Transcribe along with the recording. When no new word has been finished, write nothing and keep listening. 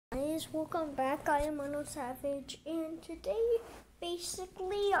guys, welcome back. I am Arnold Savage, and today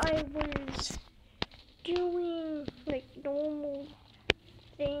basically I was doing like normal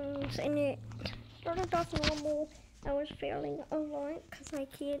things, and it started off normal. I was failing a lot because I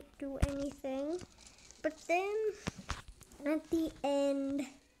can't do anything, but then at the end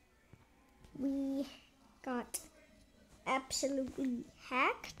we got absolutely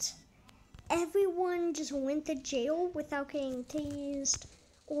hacked. Everyone just went to jail without getting tased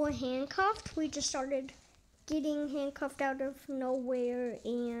or handcuffed. We just started getting handcuffed out of nowhere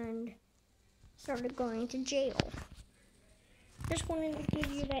and started going to jail. Just wanted to give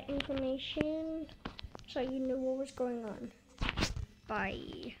you that information so you knew what was going on.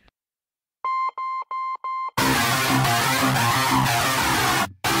 Bye.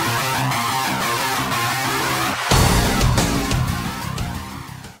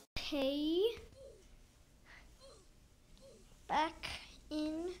 Okay. Back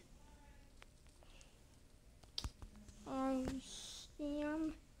in I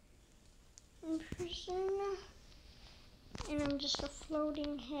am in prison, and I'm just a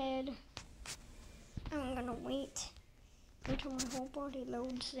floating head. I'm gonna wait until my whole body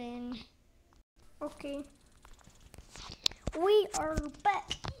loads in. Okay, we are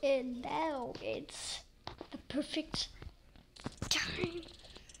back, and now it's the perfect time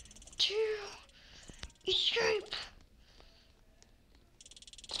to escape.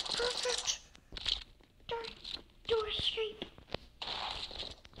 Perfect time to escape.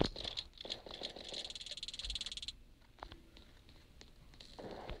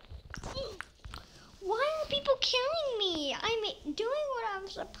 Why are people killing me? I'm doing what I'm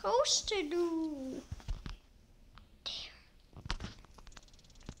supposed to do.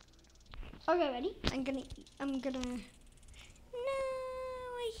 Okay, ready? I'm gonna. No,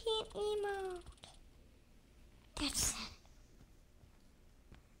 I can't emote. That's it.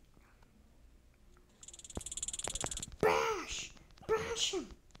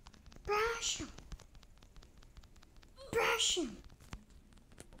 Brush him.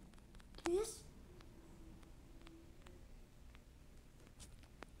 Yes.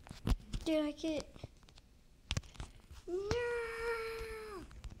 Did I get? No.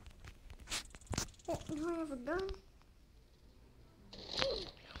 Oh, do I have a gun?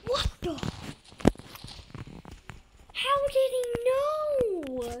 What the? How did he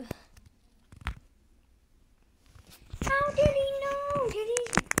know? How did he know? Did he?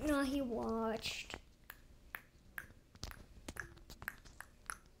 No, he watched.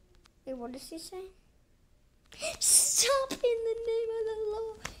 Wait, what does he say? Stop in the name of the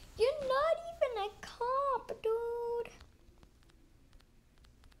law. You're not even a cop, dude.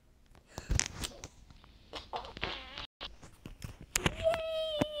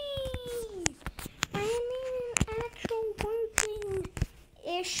 Yay! I am in an actual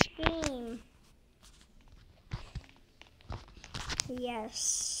working-ish game.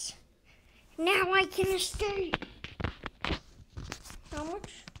 Yes. Now I can escape. How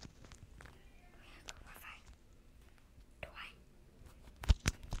much? Do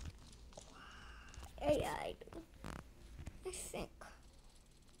I? Yeah, I do. I think.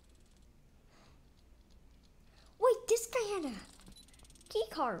 Wait, this guy had a key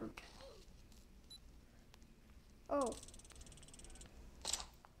card. Oh.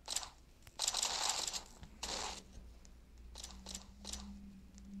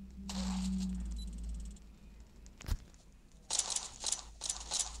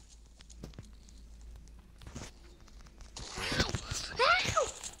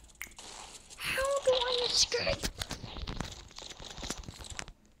 Escape.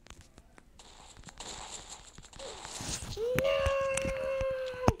 No!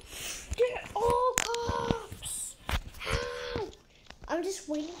 They're all cops! How? I'm just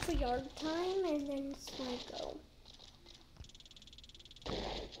waiting for yard time and then it's gonna go.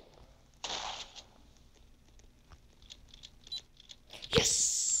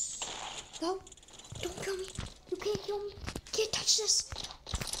 Yes! Go! Don't kill me! You can't kill me! Can't touch this!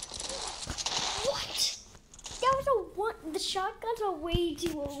 What? That was a one. The shotguns are way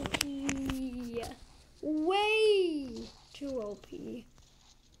too OP. Way too OP.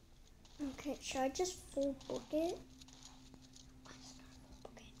 Okay, should I just full book it? Let's not full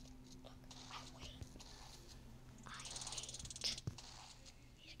book it. Look, I wait.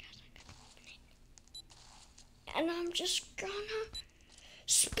 These guys aren't gonna open it. And I'm just gonna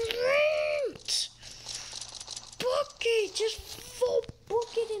sprint. Book it. Just full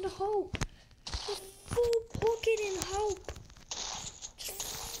book it and hope. Just full book it and hope. Just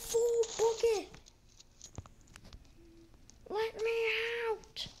full book it. Let me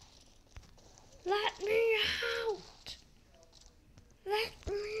out. Let me out. Let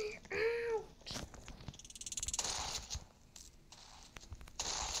me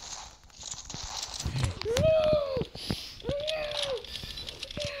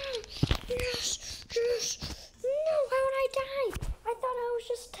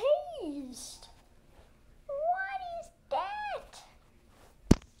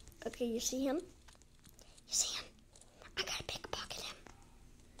Okay, you see him? You see him? I gotta pickpocket him.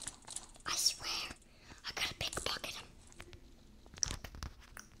 I swear, I gotta pickpocket him.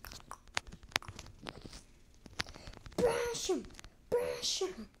 Bash him! Bash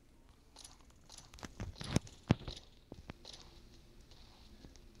him!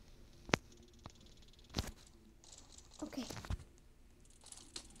 Okay.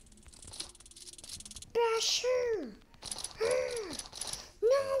 Bash her!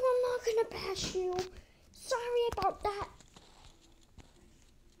 No, I'm not gonna bash you. Sorry about that.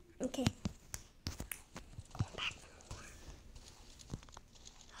 Okay. Going back for more.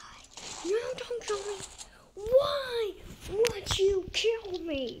 No, don't kill me. Why would you kill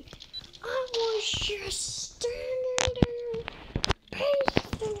me? I was just standing there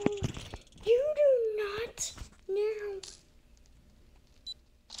peaceful. You do not now.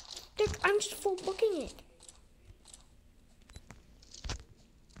 Look, I'm just full booking it.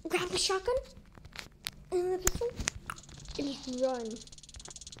 Grab the shotgun and the pistol and just run.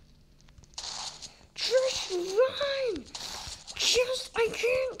 Just run! I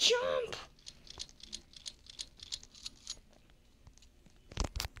can't jump!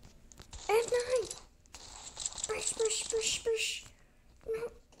 F9! Push, push, push, push.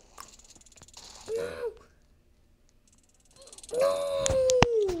 No. No. No!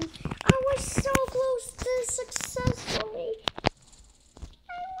 I was so close to successfully.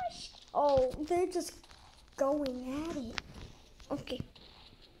 Oh, they're just going at it. Okay.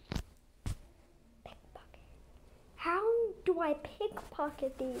 Pickpocket. How do I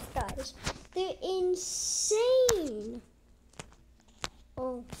pickpocket these guys? They're insane.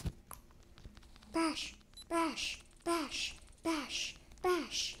 Oh. Bash, bash, bash, bash,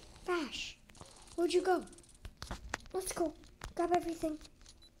 bash, bash. Where'd you go? Let's go. Grab everything.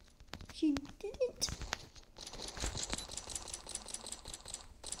 She didn't.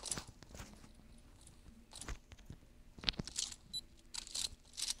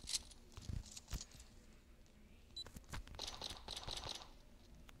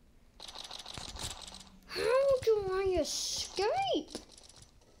 How do I escape?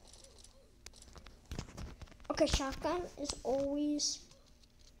 Okay, shotgun is always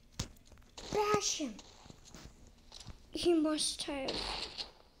bash him. He must have.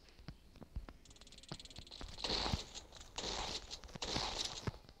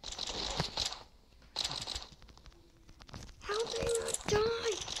 How did I not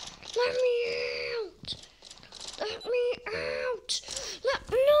die? Let me out! Let me out!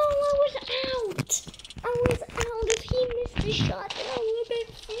 No, I was out! I was out. If he missed the shot, then I would have been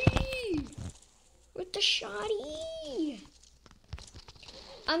free with the shotty.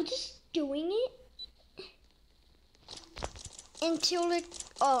 I'm just doing it until it.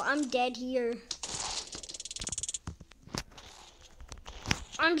 Oh, I'm dead here.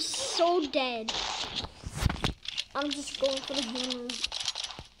 I'm so dead. I'm just going for the hammer.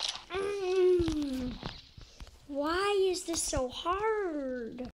 Why is this so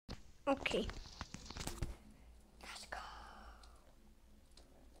hard? Okay. Let's go.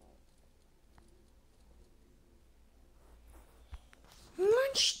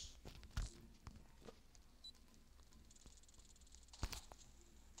 Lunch.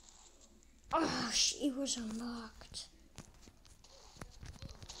 Oh, she was unlocked.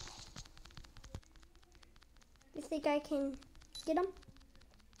 You think I can get him?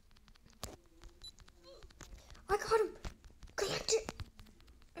 I got him. Collect it.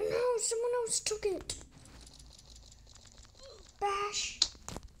 No, someone else took it. Bash.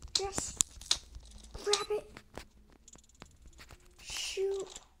 Yes. Grab it. Shoot.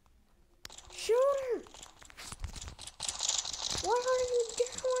 Shoot her. What are you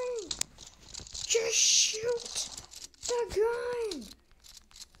doing? Just shoot the gun.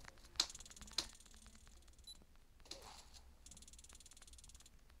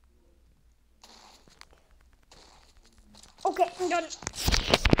 Okay, I'm done.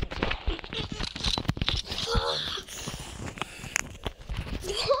 Why?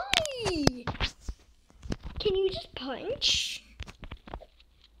 Can you just punch?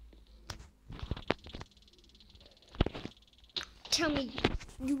 Tell me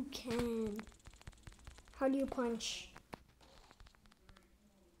you can. How do you punch?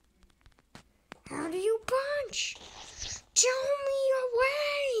 How do you punch? Tell me your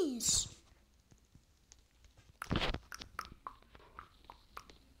ways.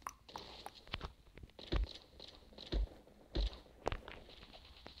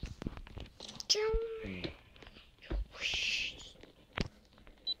 Tell me.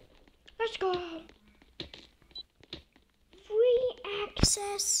 Let's go. Free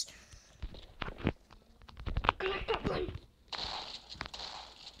access. Collect that one.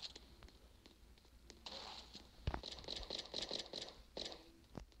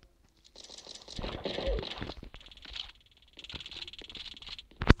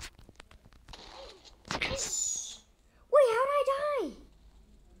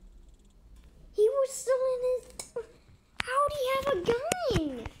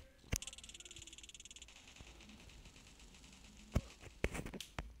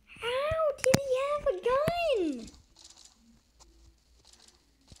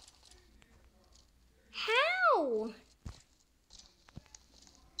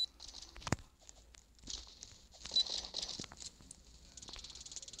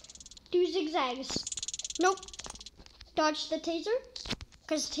 Do zigzags. Nope. Dodge the taser.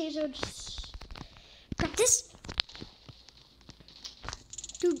 Because taser just... Grab this.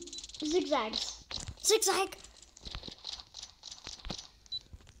 Do zigzags. Zigzag.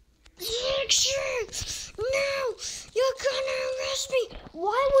 Zigzag. No! You're gonna arrest me.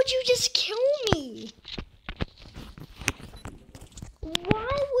 Why would you just kill me?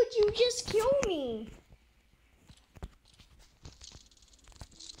 Why would you just kill me?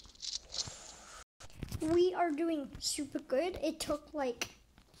 We are doing super good. It took like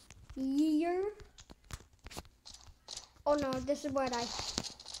a year. Oh no, this is what I...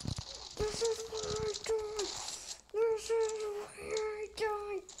 This is where I died. This is where I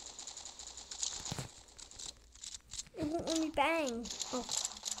died. It won't let me bang. Oh.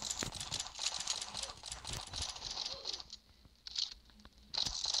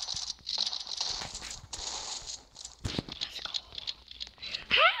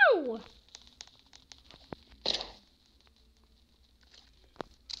 How?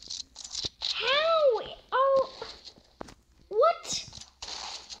 How? Oh. What?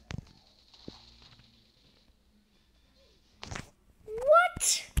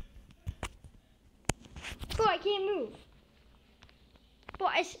 What? Bro, I can't move.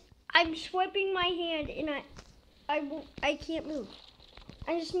 But I'm swiping my hand and I can't move.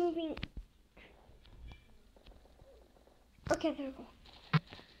 I'm just moving. Okay, there we go.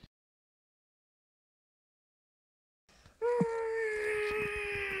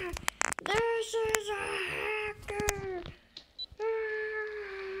 This is a hacker.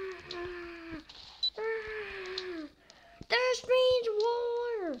 This means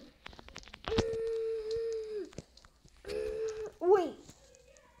war. Wait.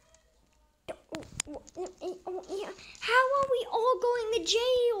 How are we all going to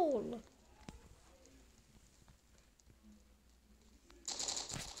jail?